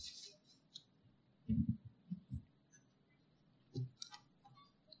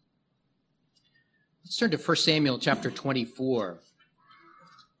turn to 1 Samuel chapter 24.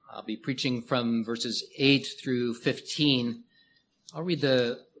 I'll be preaching from verses 8 through 15. I'll read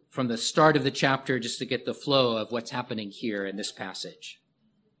from the start of the chapter just to get the flow of what's happening here in this passage.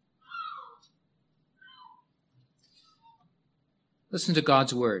 Listen to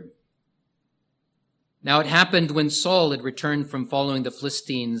God's word. Now it happened when Saul had returned from following the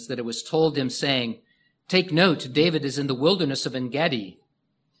Philistines that it was told him, saying, "Take note, David is in the wilderness of En-Gedi."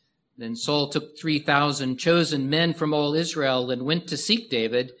 Then Saul took 3,000 chosen men from all Israel and went to seek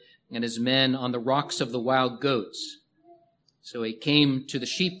David and his men on the rocks of the wild goats. So he came to the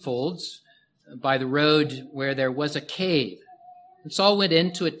sheepfolds by the road where there was a cave, and Saul went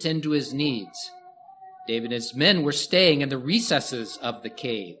in to attend to his needs. David and his men were staying in the recesses of the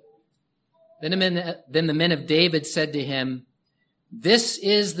cave. Then the men of David said to him, "This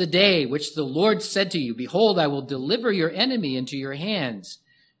is the day which the Lord said to you, Behold, I will deliver your enemy into your hands,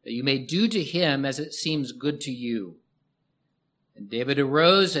 that you may do to him as it seems good to you." And David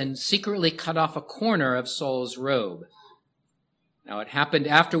arose and secretly cut off a corner of Saul's robe. Now it happened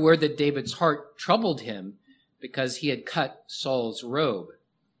afterward that David's heart troubled him because he had cut Saul's robe.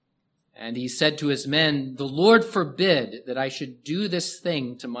 And he said to his men, "The Lord forbid that I should do this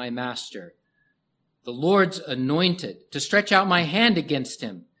thing to my master, the Lord's anointed, to stretch out my hand against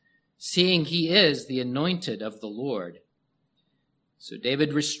him, seeing he is the anointed of the Lord." So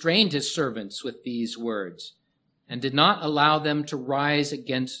David restrained his servants with these words and did not allow them to rise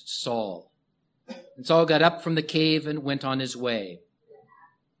against Saul. And Saul got up from the cave and went on his way.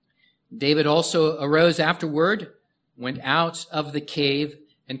 David also arose afterward, went out of the cave,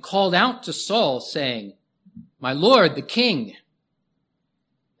 and called out to Saul, saying, "My lord, the king."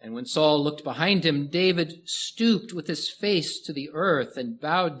 And when Saul looked behind him, David stooped with his face to the earth and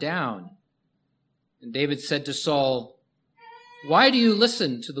bowed down. And David said to Saul, "Why do you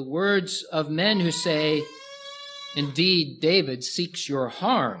listen to the words of men who say, 'Indeed, David seeks your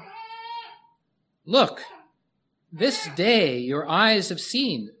harm'? Look, this day your eyes have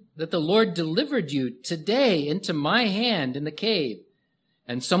seen that the Lord delivered you today into my hand in the cave,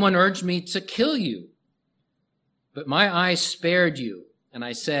 and someone urged me to kill you. But my eyes spared you, and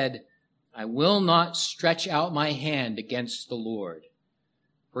I said, I will not stretch out my hand against the Lord,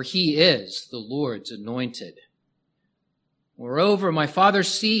 for he is the Lord's anointed. Moreover, my father,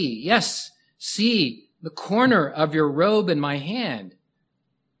 see the corner of your robe in my hand.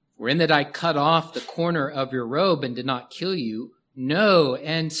 For in that I cut off the corner of your robe and did not kill you, know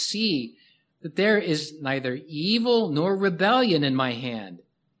and see that there is neither evil nor rebellion in my hand,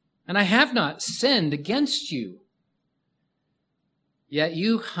 and I have not sinned against you. Yet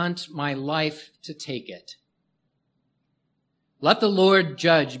you hunt my life to take it. Let the Lord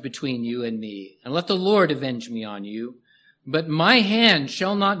judge between you and me, and let the Lord avenge me on you. But my hand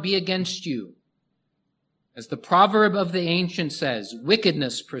shall not be against you. As the proverb of the ancient says,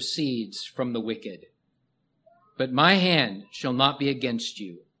 wickedness proceeds from the wicked. But my hand shall not be against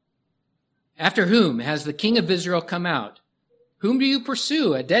you. After whom has the king of Israel come out? Whom do you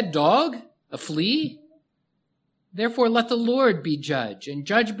pursue? A dead dog? A flea? Therefore let the Lord be judge, and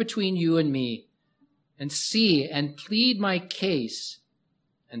judge between you and me, and see and plead my case,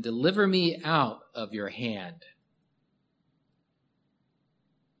 and deliver me out of your hand."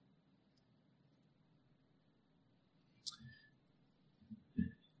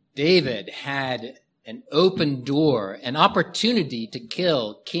 David had an open door, an opportunity to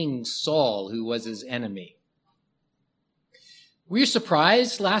kill King Saul, who was his enemy. Were you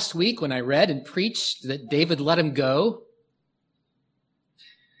surprised last week when I read and preached that David let him go?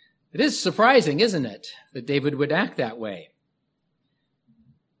 It is surprising, isn't it, that David would act that way?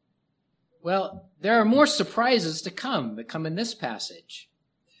 Well, there are more surprises that come in this passage.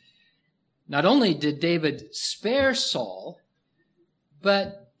 Not only did David spare Saul,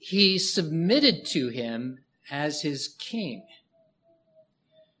 but he submitted to him as his king.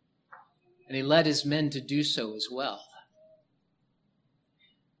 And he led his men to do so as well.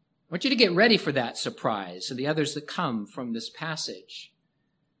 I want you to get ready for that surprise and the others that come from this passage.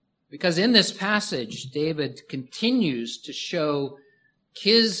 Because in this passage, David continues to show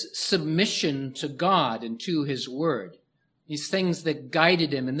his submission to God and to his word. These things that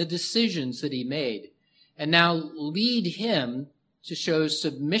guided him and the decisions that he made, and now lead him to show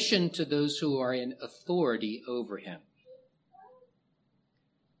submission to those who are in authority over him.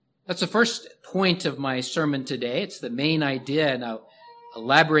 That's the first point of my sermon today. It's the main idea, and I'll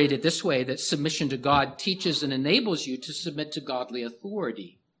elaborate it this way, that submission to God teaches and enables you to submit to godly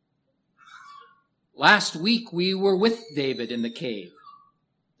authority. Last week, we were with David in the cave,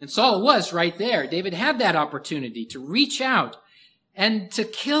 and Saul was right there. David had that opportunity to reach out and to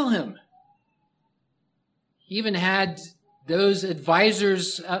kill him. He even had those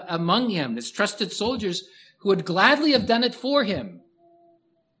advisors among him, his trusted soldiers, who would gladly have done it for him.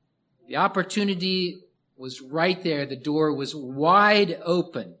 The opportunity was right there. The door was wide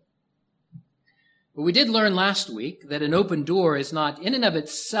open. But we did learn last week that an open door is not in and of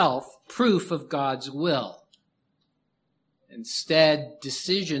itself proof of God's will. Instead,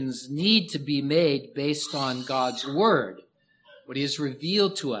 decisions need to be made based on God's word, what he has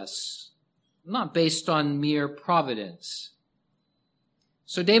revealed to us, not based on mere providence.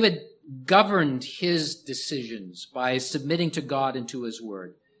 So David governed his decisions by submitting to God and to his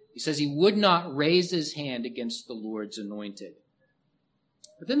word. He says he would not raise his hand against the Lord's anointed.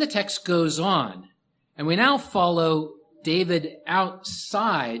 But then the text goes on, and we now follow David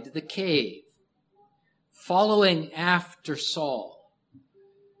outside the cave, following after Saul.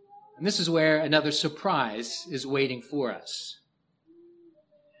 And this is where another surprise is waiting for us.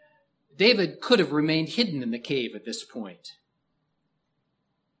 David could have remained hidden in the cave at this point.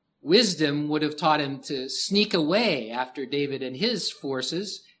 Wisdom would have taught him to sneak away after David and his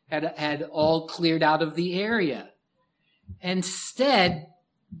forces had all cleared out of the area. Instead,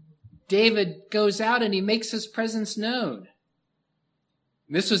 David goes out and he makes his presence known.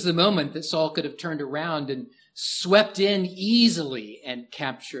 This was the moment that Saul could have turned around and swept in easily and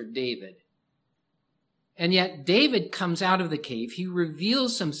captured David. And yet David comes out of the cave, he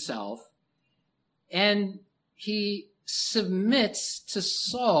reveals himself, and he submits to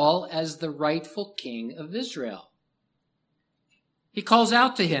Saul as the rightful king of Israel. He calls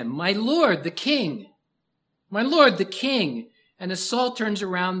out to him, "My Lord, the king! My Lord, the king!" And as Saul turns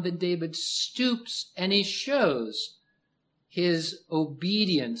around, then David stoops and he shows his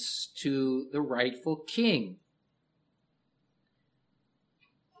obedience to the rightful king.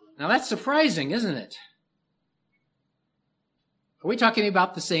 Now that's surprising, isn't it? Are we talking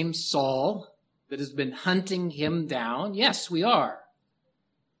about the same Saul that has been hunting him down? Yes, we are.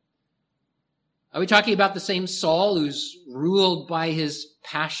 Are we talking about the same Saul who's ruled by his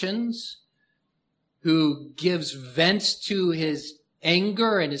passions, who gives vent to his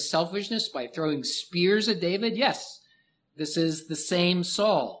anger and his selfishness by throwing spears at David? Yes, this is the same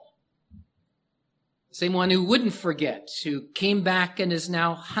Saul. The same one who wouldn't forget, who came back and is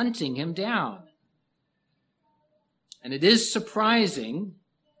now hunting him down. And it is surprising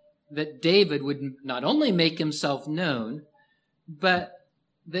that David would not only make himself known, but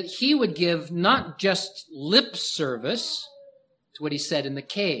that he would give not just lip service to what he said in the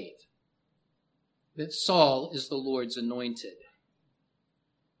cave, that Saul is the Lord's anointed.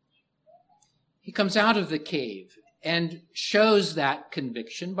 He comes out of the cave and shows that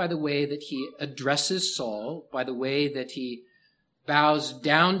conviction by the way that he addresses Saul, by the way that he bows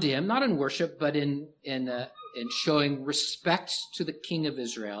down to him, not in worship, but in showing respect to the king of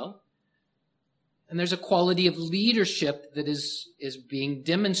Israel. And there's a quality of leadership that is being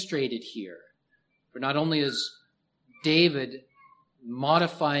demonstrated here. For not only is David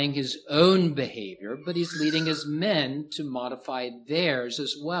modifying his own behavior, but he's leading his men to modify theirs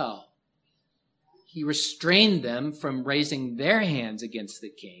as well. He restrained them from raising their hands against the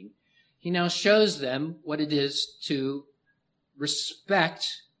king. He now shows them what it is to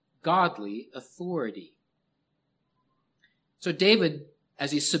respect godly authority. So David,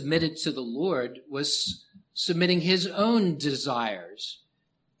 as he submitted to the Lord, was submitting his own desires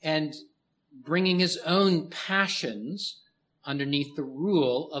and bringing his own passions underneath the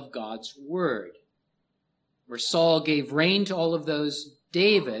rule of God's word. Where Saul gave rein to all of those,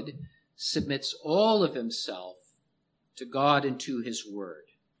 David submits all of himself to God and to his word.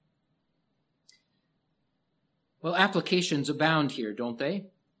 Well, applications abound here, don't they?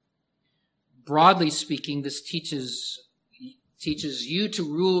 Broadly speaking, this teaches you to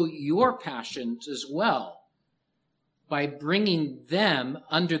rule your passions as well by bringing them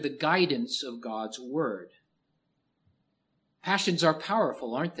under the guidance of God's word. Passions are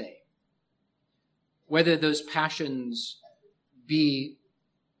powerful, aren't they? Whether those passions be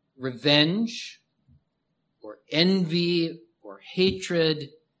revenge or envy or hatred,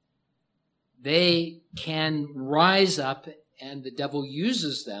 they can rise up, and the devil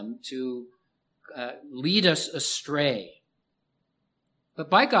uses them to lead us astray. But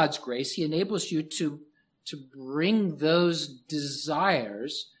by God's grace, he enables you to bring those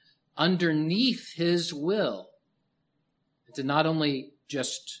desires underneath his will, and to not only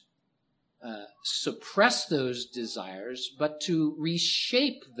just suppress those desires, but to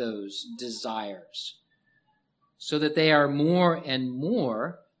reshape those desires so that they are more and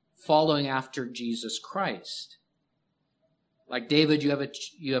more following after Jesus Christ. Like David, you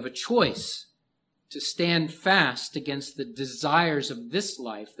have a choice to stand fast against the desires of this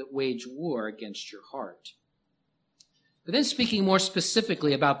life that wage war against your heart. But then speaking more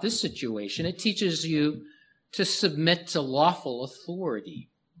specifically about this situation, it teaches you to submit to lawful authority.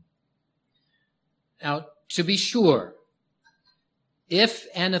 Now, to be sure, if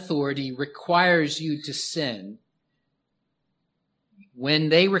an authority requires you to sin, when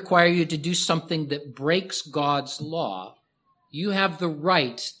they require you to do something that breaks God's law, you have the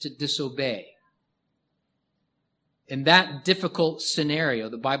right to disobey. In that difficult scenario,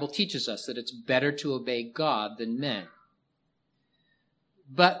 the Bible teaches us that it's better to obey God than men.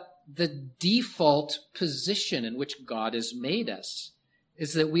 But the default position in which God has made us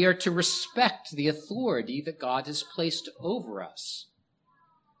is that we are to respect the authority that God has placed over us.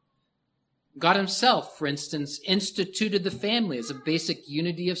 God himself, for instance, instituted the family as a basic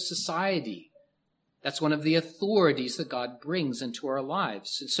unity of society. That's one of the authorities that God brings into our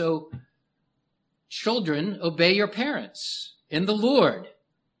lives. And so, children, obey your parents in the Lord,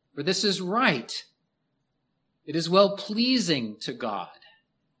 for this is right. It is well-pleasing to God.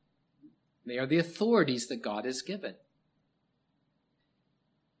 They are the authorities that God has given.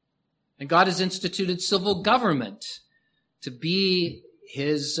 And God has instituted civil government to be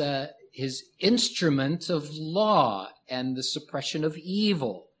his instrument of law and the suppression of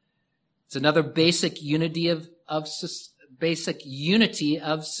evil. It's another basic unity of society.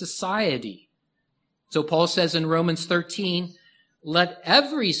 So Paul says in Romans 13, "Let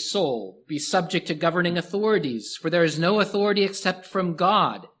every soul be subject to governing authorities, for there is no authority except from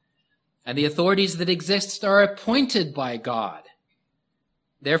God, and the authorities that exist are appointed by God.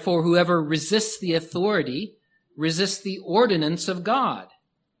 Therefore, whoever resists the authority resists the ordinance of God,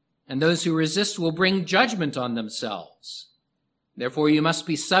 and those who resist will bring judgment on themselves. Therefore, you must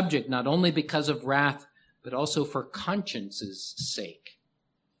be subject not only because of wrath, but also for conscience's sake."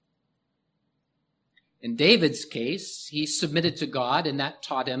 In David's case, he submitted to God, and that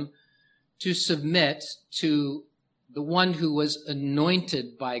taught him to submit to the one who was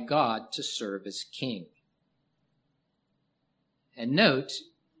anointed by God to serve as king. And note,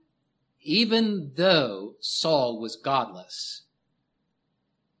 even though Saul was godless,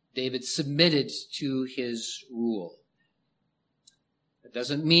 David submitted to his rule. It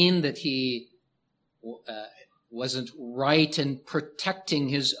doesn't mean that he wasn't right in protecting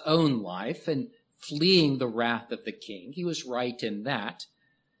his own life and fleeing the wrath of the king. He was right in that.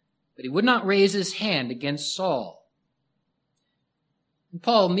 But he would not raise his hand against Saul. And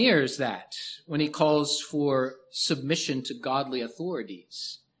Paul mirrors that when he calls for submission to godly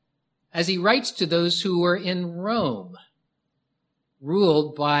authorities, as he writes to those who were in Rome,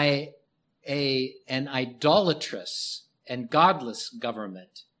 ruled by an idolatrous and godless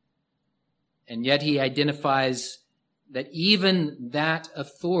government. And yet he identifies that even that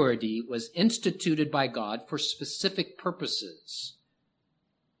authority was instituted by God for specific purposes.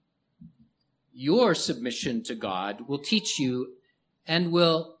 Your submission to God will teach you and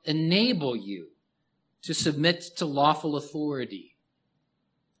will enable you to submit to lawful authority,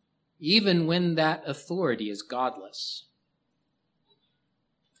 even when that authority is godless.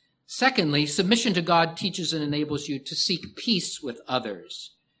 Secondly, submission to God teaches and enables you to seek peace with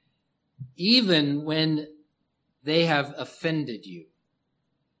others, even when they have offended you.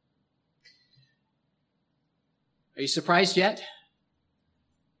 Are you surprised yet?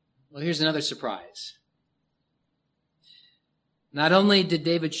 Well, here's another surprise. Not only did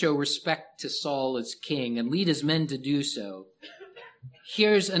David show respect to Saul as king and lead his men to do so,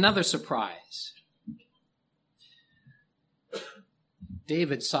 here's another surprise.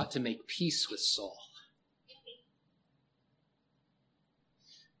 David sought to make peace with Saul.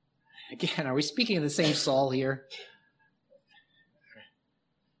 Again, are we speaking of the same Saul here?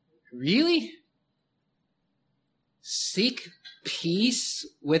 Really? Seek peace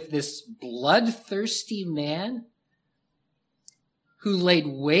with this bloodthirsty man who laid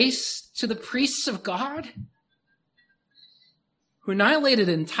waste to the priests of God? Who annihilated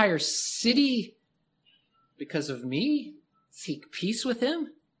an entire city because of me? Seek peace with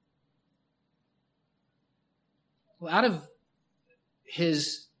him? Well, out of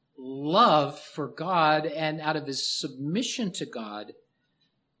his love for God and out of his submission to God,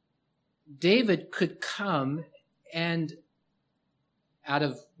 David could come and, out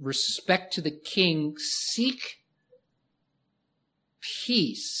of respect to the king, seek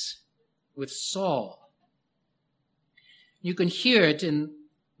peace with Saul. You can hear it in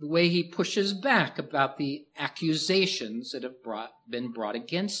the way he pushes back about the accusations that have been brought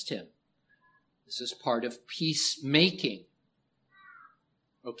against him. This is part of peacemaking.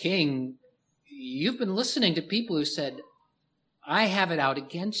 O king, you've been listening to people who said, I have it out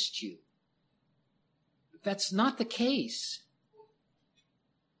against you. But that's not the case.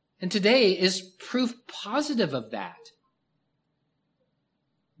 And today is proof positive of that.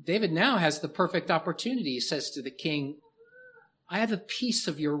 David now has the perfect opportunity. He says to the king, I have a piece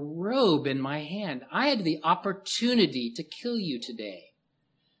of your robe in my hand. I had the opportunity to kill you today.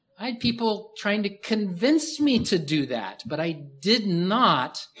 I had people trying to convince me to do that, but I did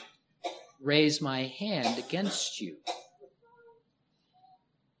not raise my hand against you.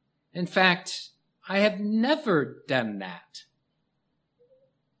 In fact, I have never done that.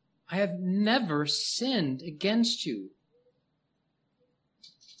 I have never sinned against you.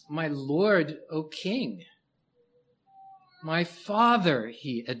 My Lord, O King, my father,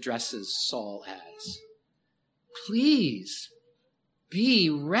 he addresses Saul as, please be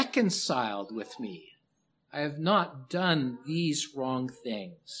reconciled with me. I have not done these wrong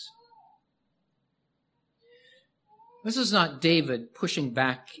things. This is not David pushing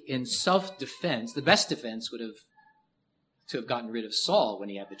back in self-defense. The best defense would have to have gotten rid of Saul when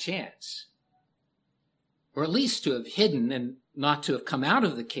he had the chance, or at least to have hidden and not to have come out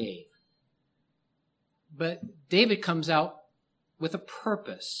of the cave. But David comes out with a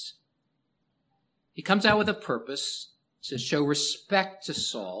purpose. He comes out with a purpose to show respect to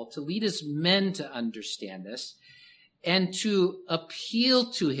Saul, to lead his men to understand this, and to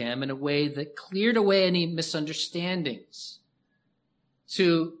appeal to him in a way that cleared away any misunderstandings,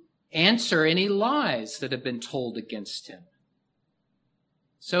 to answer any lies that have been told against him.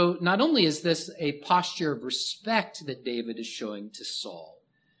 So not only is this a posture of respect that David is showing to Saul,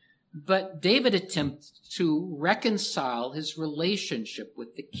 but David attempts to reconcile his relationship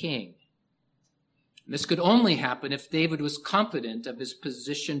with the king. And this could only happen if David was confident of his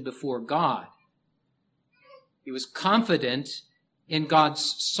position before God. He was confident in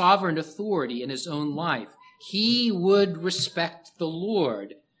God's sovereign authority in his own life. He would respect the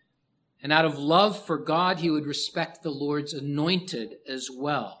Lord. And out of love for God, he would respect the Lord's anointed as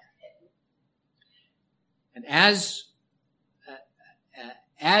well. And as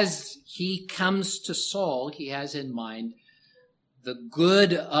he comes to Saul, he has in mind the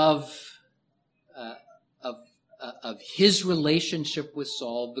good of his relationship with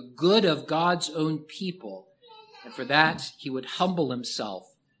Saul, the good of God's own people. And for that, he would humble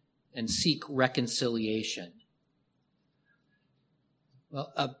himself and seek reconciliation.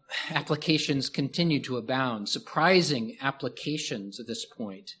 Well, applications continue to abound, surprising applications at this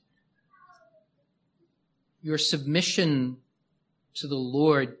point. Your submission to the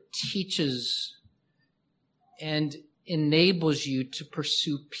Lord teaches and enables you to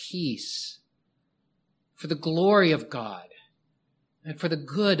pursue peace for the glory of God and for the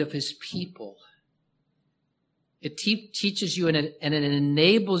good of his people. It teaches you and it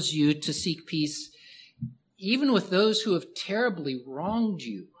enables you to seek peace even with those who have terribly wronged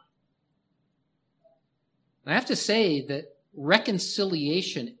you. And I have to say that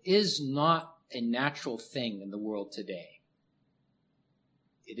reconciliation is not a natural thing in the world today.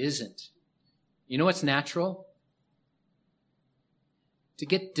 It isn't. You know what's natural? To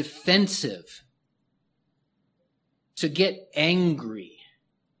get defensive, to get angry,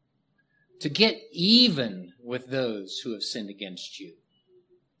 to get even with those who have sinned against you.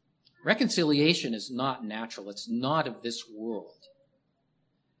 Reconciliation is not natural. It's not of this world.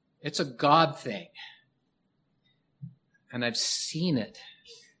 It's a God thing. And I've seen it.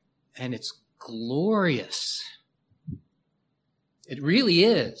 And it's glorious. It really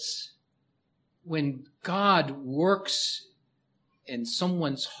is. When God works in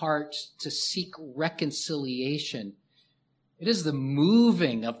someone's heart to seek reconciliation, it is the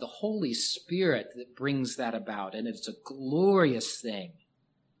moving of the Holy Spirit that brings that about. And it's a glorious thing.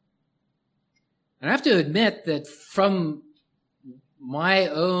 And I have to admit that from my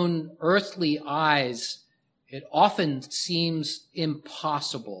own earthly eyes, it often seems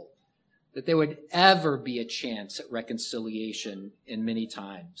impossible that there would ever be a chance at reconciliation in many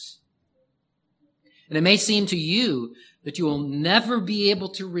times. And it may seem to you that you will never be able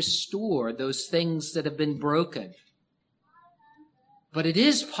to restore those things that have been broken. But it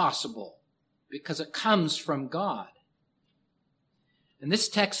is possible because it comes from God. And this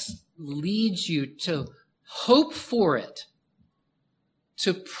text leads you to hope for it,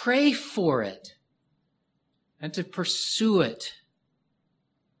 to pray for it, and to pursue it.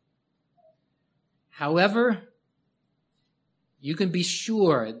 However, you can be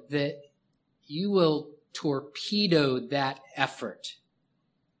sure that you will torpedo that effort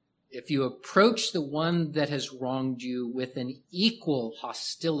if you approach the one that has wronged you with an equal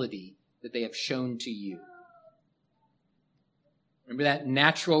hostility that they have shown to you. Remember that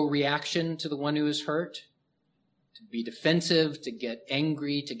natural reaction to the one who is hurt? To be defensive, to get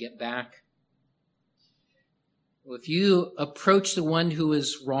angry, to get back. Well, if you approach the one who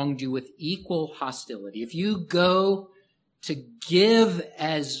has wronged you with equal hostility, if you go to give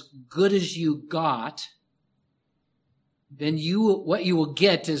as good as you got, then what you will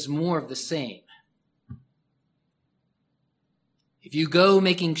get is more of the same. If you go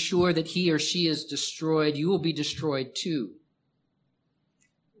making sure that he or she is destroyed, you will be destroyed too.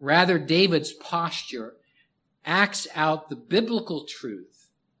 Rather, David's posture acts out the biblical truth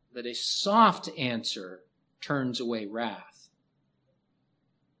that a soft answer turns away wrath.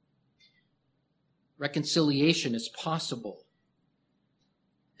 Reconciliation is possible.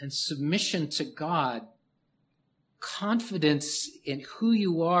 And submission to God, confidence in who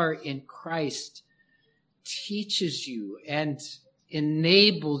you are in Christ, teaches you and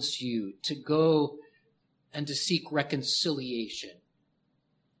enables you to go and to seek reconciliation,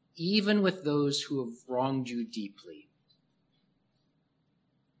 even with those who have wronged you deeply.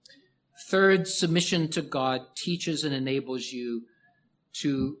 Third, submission to God teaches and enables you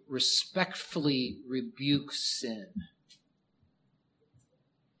to respectfully rebuke sin.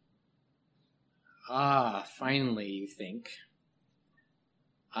 Finally, you think,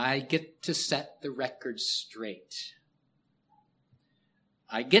 I get to set the record straight.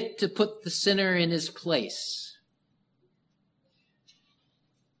 I get to put the sinner in his place.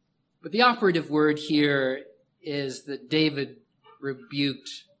 But the operative word here is that David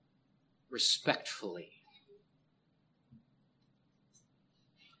rebuked respectfully.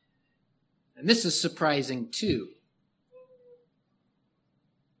 And this is surprising too.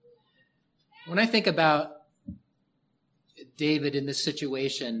 When I think about David in this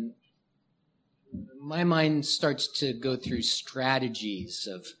situation, my mind starts to go through strategies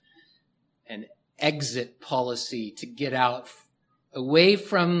of an exit policy to get out away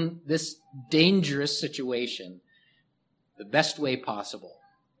from this dangerous situation the best way possible.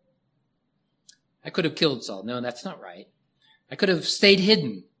 I could have killed Saul. No, that's not right. I could have stayed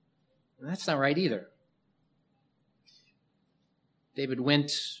hidden. That's not right either. David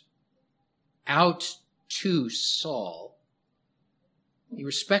went out to Saul. He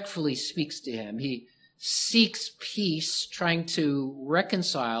respectfully speaks to him. He seeks peace, trying to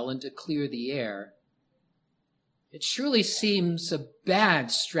reconcile and to clear the air. It surely seems a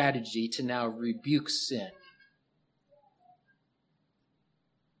bad strategy to now rebuke sin.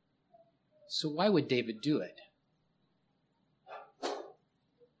 So why would David do it?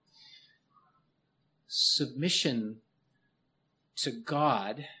 Submission to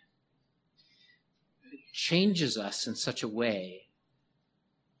God changes us in such a way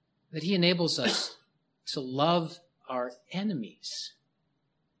that he enables us to love our enemies.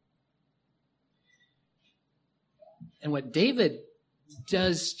 And what David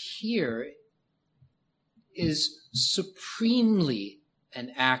does here is supremely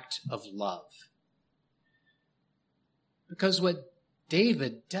an act of love. Because what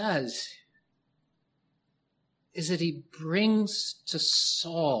David does is that he brings to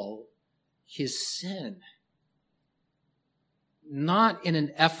Saul his sin, not in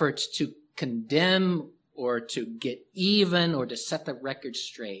an effort to condemn or to get even or to set the record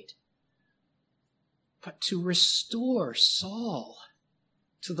straight, but to restore Saul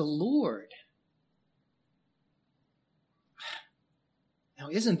to the Lord. Now,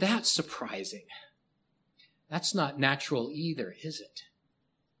 isn't that surprising? That's not natural either, is it?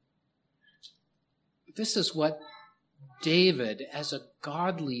 But this is what David, as a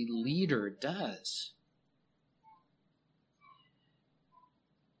godly leader, does.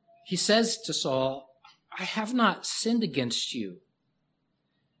 He says to Saul, I have not sinned against you,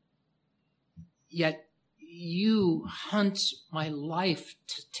 yet you hunt my life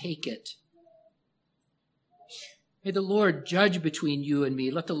to take it. May the Lord judge between you and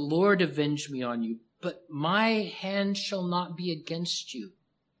me. Let the Lord avenge me on you, but my hand shall not be against you.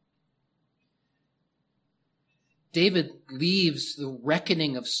 David leaves the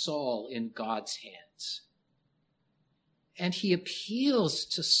reckoning of Saul in God's hands. And he appeals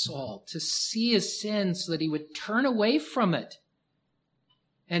to Saul to see his sin so that he would turn away from it.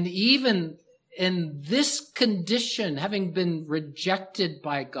 And even in this condition, having been rejected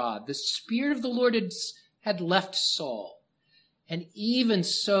by God, the Spirit of the Lord had left Saul. And even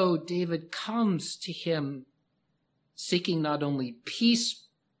so, David comes to him seeking not only peace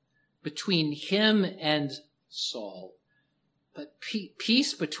between him and Saul, but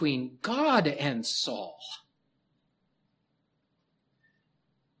peace between God and Saul.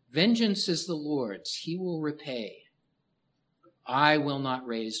 Vengeance is the Lord's. He will repay. I will not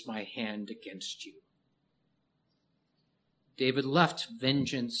raise my hand against you. David left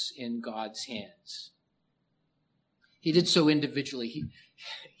vengeance in God's hands. He did so individually.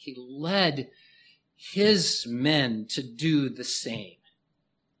 He led his men to do the same.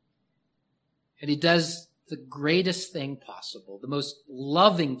 And he does the greatest thing possible, the most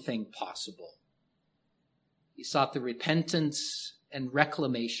loving thing possible. He sought the repentance and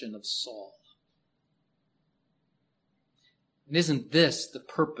reclamation of Saul. And isn't this the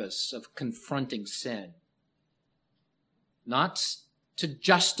purpose of confronting sin? Not to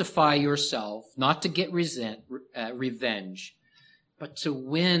justify yourself, not to get revenge, but to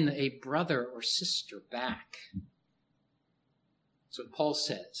win a brother or sister back. That's what Paul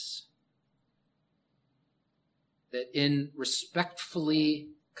says. That in respectfully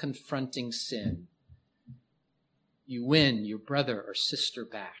confronting sin, you win your brother or sister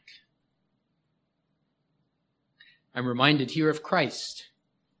back. I'm reminded here of Christ.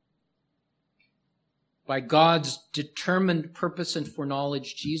 By God's determined purpose and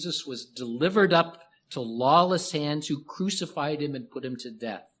foreknowledge, Jesus was delivered up to lawless hands who crucified him and put him to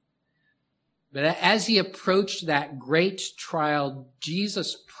death. But as he approached that great trial,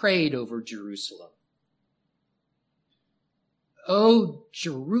 Jesus prayed over Jerusalem. Oh,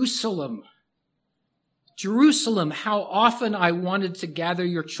 Jerusalem, Jerusalem, how often I wanted to gather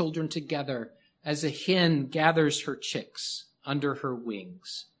your children together as a hen gathers her chicks under her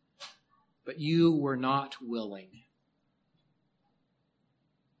wings. But you were not willing.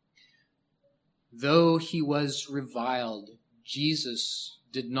 Though he was reviled, Jesus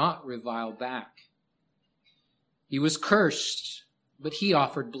did not revile back. He was cursed, but he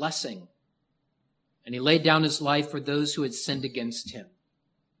offered blessing. And he laid down his life for those who had sinned against him,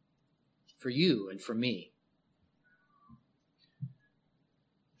 for you and for me.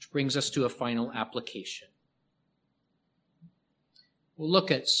 Which brings us to a final application. We'll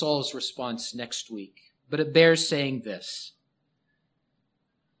look at Saul's response next week, but it bears saying this.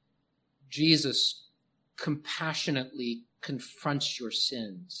 Jesus compassionately confronts your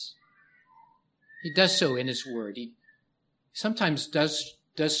sins. He does so in his word. He sometimes does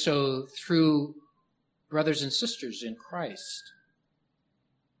so through brothers and sisters in Christ.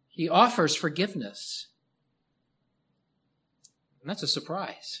 He offers forgiveness. And that's a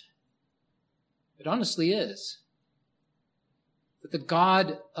surprise. It honestly is. That the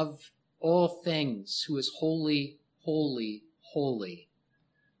God of all things, who is holy, holy, holy,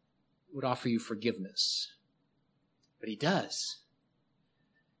 would offer you forgiveness. But he does.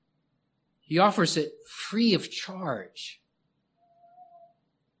 He offers it free of charge.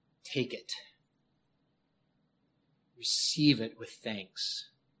 Take it. Receive it with thanks.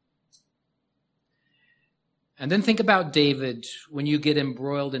 And then think about David when you get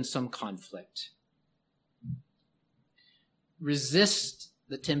embroiled in some conflict. Resist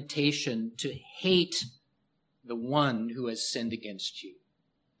the temptation to hate the one who has sinned against you.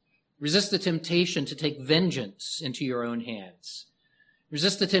 Resist the temptation to take vengeance into your own hands.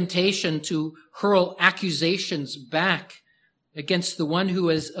 Resist the temptation to hurl accusations back against the one who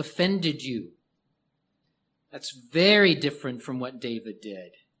has offended you. That's very different from what David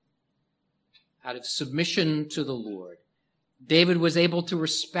did. Out of submission to the Lord, David was able to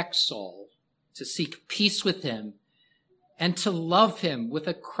respect Saul, to seek peace with him, and to love him with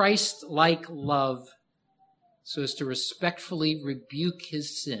a Christ-like love so as to respectfully rebuke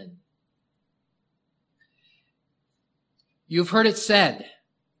his sin. You've heard it said,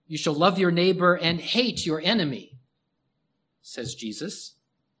 you shall love your neighbor and hate your enemy, says Jesus.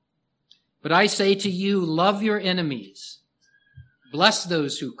 But I say to you, love your enemies. Bless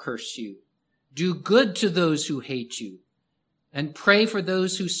those who curse you. Do good to those who hate you. And pray for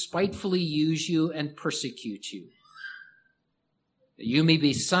those who spitefully use you and persecute you, that you may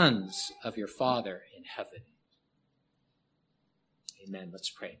be sons of your Father in heaven. Amen. Let's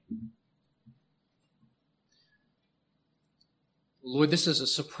pray. Lord, this is a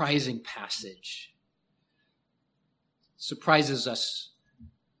surprising passage. It surprises us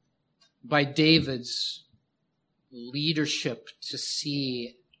by David's leadership to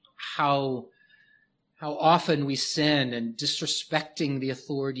see how often we sin and disrespecting the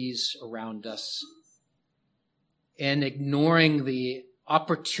authorities around us and ignoring the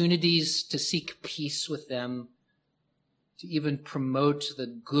opportunities to seek peace with them, to even promote the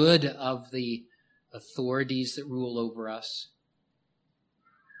good of the authorities that rule over us.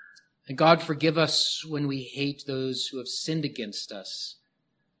 And God, forgive us when we hate those who have sinned against us.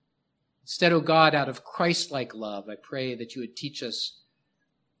 Instead, O God, out of Christ-like love, I pray that you would teach us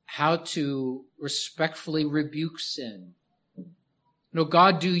how to respectfully rebuke sin. And, O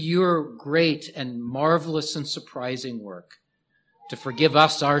God, do your great and marvelous and surprising work to forgive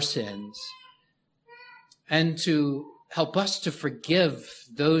us our sins and to help us to forgive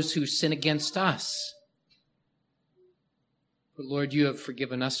those who sin against us. But Lord, you have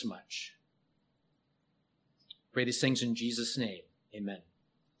forgiven us much. Pray these things in Jesus' name. Amen.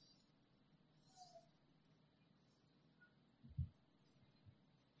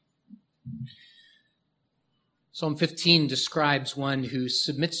 Psalm 15 describes one who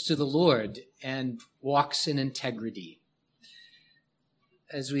submits to the Lord and walks in integrity.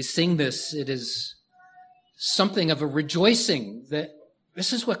 As we sing this, it is something of a rejoicing that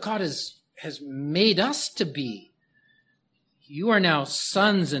this is what God has made us to be. You are now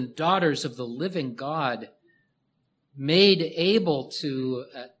sons and daughters of the living God, made able to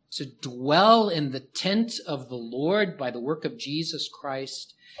dwell in the tent of the Lord by the work of Jesus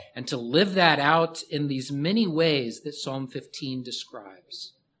Christ, and to live that out in these many ways that Psalm 15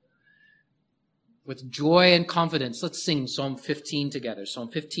 describes. With joy and confidence, let's sing Psalm 15 together. Psalm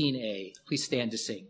 15a. Please stand to sing.